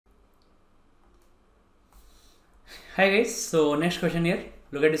Hi guys, so next question here.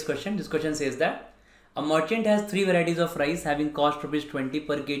 Look at this question. This question says that a merchant has three varieties of rice having cost rupees 20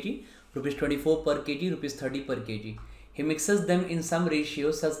 per kg, rupees 24 per kg, rupees 30 per kg. He mixes them in some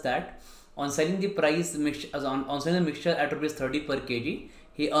ratio such that on selling the selling the mixture at rupees 30 per kg,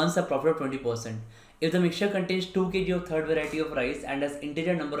 he earns a profit of 20%. If the mixture contains 2 kg of third variety of rice and has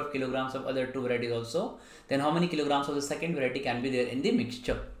integer number of kilograms of other two varieties also, then how many kilograms of the second variety can be there in the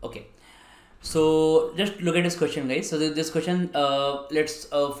mixture? Okay. So just look at this question, guys. So this question, let's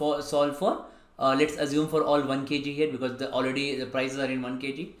solve for. Let's assume for all 1 kg here because already the prices are in 1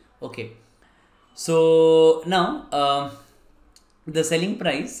 kg. Okay. So now the selling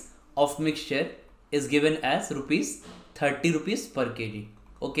price of mixture is given as rupees 30 rupees per kg.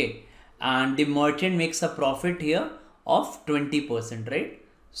 Okay, and the merchant makes a profit here of 20%, right?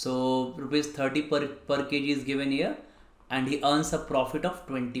 So rupees 30 per kg is given here, and he earns a profit of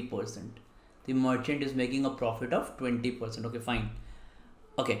 20%. The merchant is making a profit of 20%. Okay, fine.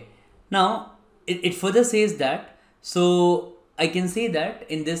 Okay, now it further says that, so I can say that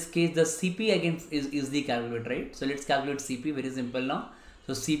in this case the CP again is easily calculated, right? So let's calculate CP, very simple now.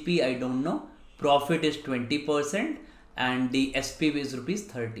 So CP I don't know, profit is 20% and the SP is rupees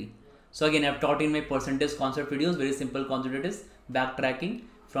 30. So again, I've taught in my percentage concept videos, very simple concept. It is backtracking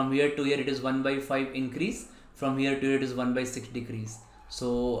from here to here, it is 1 by 5 increase, from here to here it is 1 by 6 decrease.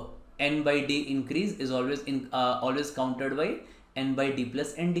 So n by d increase is always countered by n by d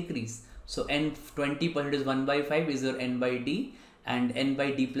plus n decrease. So n 20% is 1 by 5 is your n by d, and n by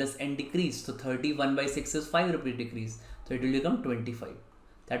d plus n decrease. So 31 by 6 is 5 rupees decrease. So it will become 25.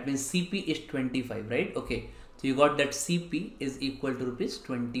 That means CP is 25, right? Okay. So you got that CP is equal to rupees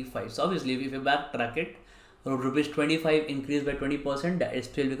 25. So obviously if you backtrack it, rupees 25 increased by 20%, that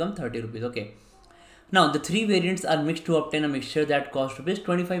still become 30 rupees. Okay. Now the three variants are mixed to obtain a mixture that costs rupees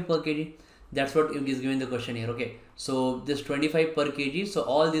 25 per kg. That's what is given in the question here. Okay. So this 25 per kg. So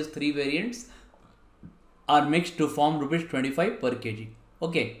all these three variants are mixed to form rupees 25 per kg.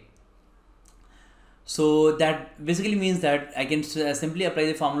 Okay. So that basically means that I can simply apply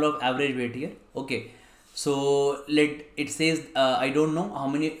the formula of average weight here. Okay. So it says I don't know how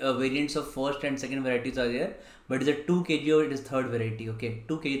many variants of first and second varieties are there, but it's a 2 kg or it is third variety. Okay,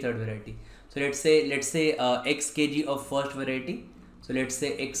 2 kg third variety. So let's say x kg of first variety. So let's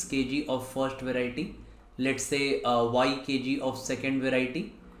say x kg of first variety. Let's say y kg of second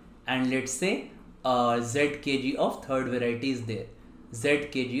variety, and let's say z kg of third variety is there. Z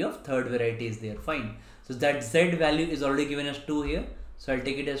kg of third variety is there. Fine. So that z value is already given as 2 here. So I'll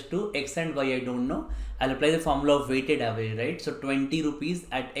take it as 2. X and y I don't know. I'll apply the formula of weighted average, right? So 20 rupees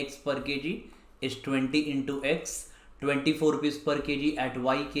at x per kg is 20 into x. 24 rupees per kg at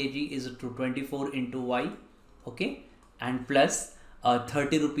y kg is 24 into y. Okay. And plus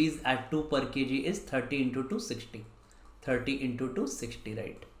 30 rupees at 2 per kg is 30 into 2, 60. 30 into 2, 60,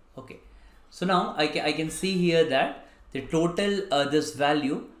 right? Okay. So now I can see here that the total this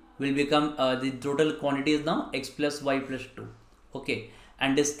value will become the total quantity is now x plus y plus 2. Okay,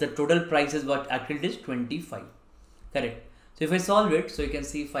 and this the total price is what actually it is 25. Correct. So if I solve it, so you can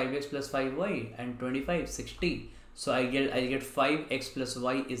see 5x plus 5y and 25, 60. So I get 5x plus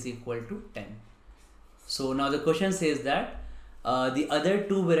y is equal to 10. So now the question says that the other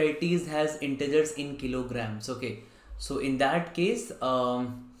two varieties has integers in kilograms. Okay, so in that case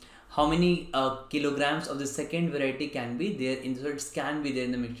how many kilograms of the second variety can be there in, so it can be there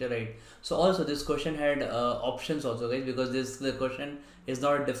in the mixture, right? So also this question had options also, guys, because the question is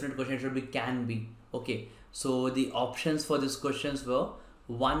not a different question, it should be can be. Okay, so the options for this questions were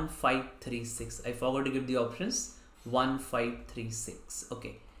 1, 5, 3, 6. I forgot to give the options. 1, 5, 3, 6.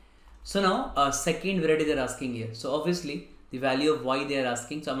 Okay, so now second variety they're asking here. So obviously the value of y they are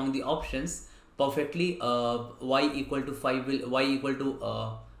asking. So among the options, perfectly y equal to 5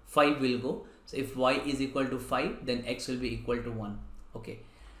 will 5 will go. So if y is equal to 5, then x will be equal to 1. Okay,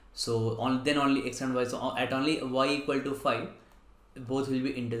 so then only x and y. So at only y equal to 5, both will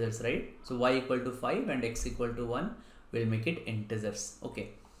be integers, right? So y equal to 5 and x equal to 1 will make it integers.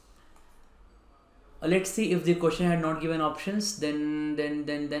 Okay. Let's see if the question had not given options,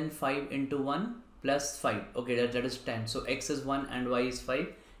 then 5 into 1 plus 5. Okay, that is 10. So x is 1 and y is 5.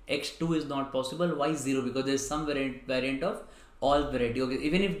 x2 is not possible. Y is 0 because there is some variant of all variety. Okay,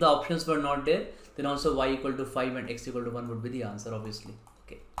 even if the options were not there, then also y equal to 5 and x equal to 1 would be the answer, obviously.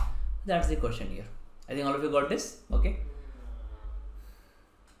 Okay, that's the question here. I think all of you got this. Okay.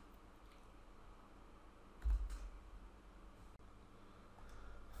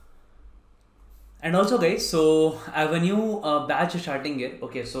 And also, guys, so I have a new batch starting here.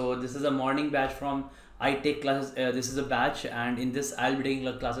 Okay, so this is a morning batch from I take classes. This is a batch, and in this I'll be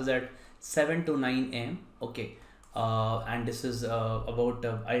taking classes at 7 to 9 a.m. Okay, and this is about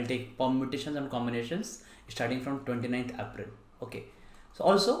I'll take permutations and combinations starting from 29th April. Okay, so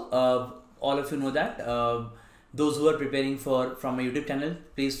also all of you know that those who are preparing for from my YouTube channel,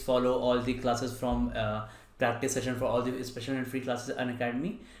 please follow all the classes from practice session for all the special and free classes in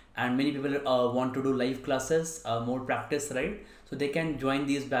Academy. And many people want to do live classes, more practice, right? So they can join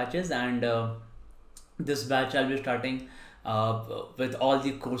these batches, and this batch I'll be starting with all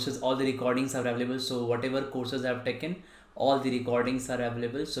the courses. All the recordings are available, so whatever courses I've taken, all the recordings are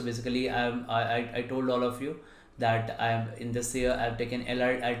available. So basically I told all of you that I am in this year I'm taking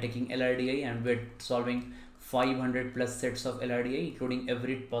LRDI, and we're solving 500 plus sets of LRDI, including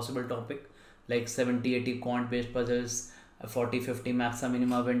every possible topic like 70-80 quant based puzzles, 40-50 maxa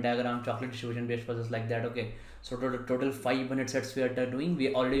minima Venn diagram, chocolate distribution based puzzles, like that. Okay, so total 500 sets we are doing.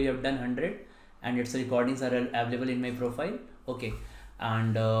 We already have done 100, and its recordings are available in my profile. Okay,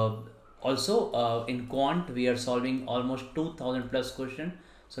 and also in quant we are solving almost 2000 plus question.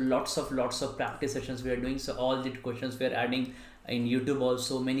 So lots of practice sessions we are doing. So all the questions we are adding in YouTube,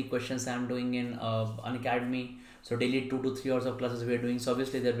 also many questions I am doing in Unacademy. So daily 2 to 3 hours of classes we are doing. So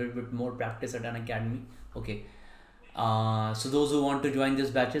obviously there will be more practice at Unacademy. Okay, so those who want to join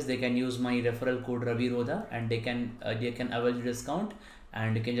these batches, they can use my referral code Ravi Rodha, and they can avail the discount.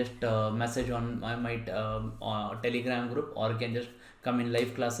 And you can just message on my Telegram group, or you can just come in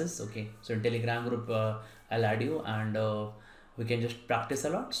live classes. Okay, so in Telegram group I'll add you, and we can just practice a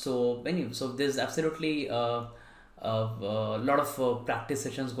lot. So there's absolutely a lot of practice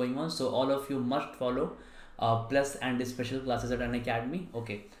sessions going on. So all of you must follow plus and special classes at Unacademy.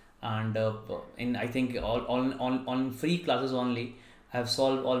 Okay, and in I think on free classes only, I have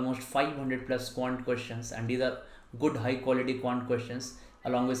solved almost 500 plus quant questions, and these are good high quality quant questions,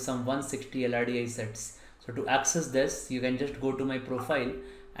 along with some 160 LRDI sets. So to access this, you can just go to my profile,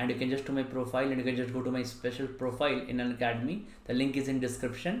 and you can just go to my special profile in Unacademy. The link is in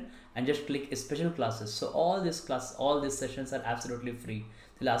description, and just click special classes. So all these sessions are absolutely free.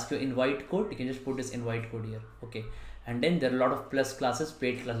 They'll ask you invite code. You can just put this invite code here. Okay, and then there are a lot of plus classes,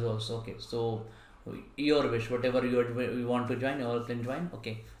 paid classes also. Okay, so your wish, whatever you want to join, you all can join.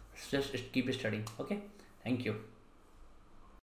 Okay, just keep studying. Okay, thank you.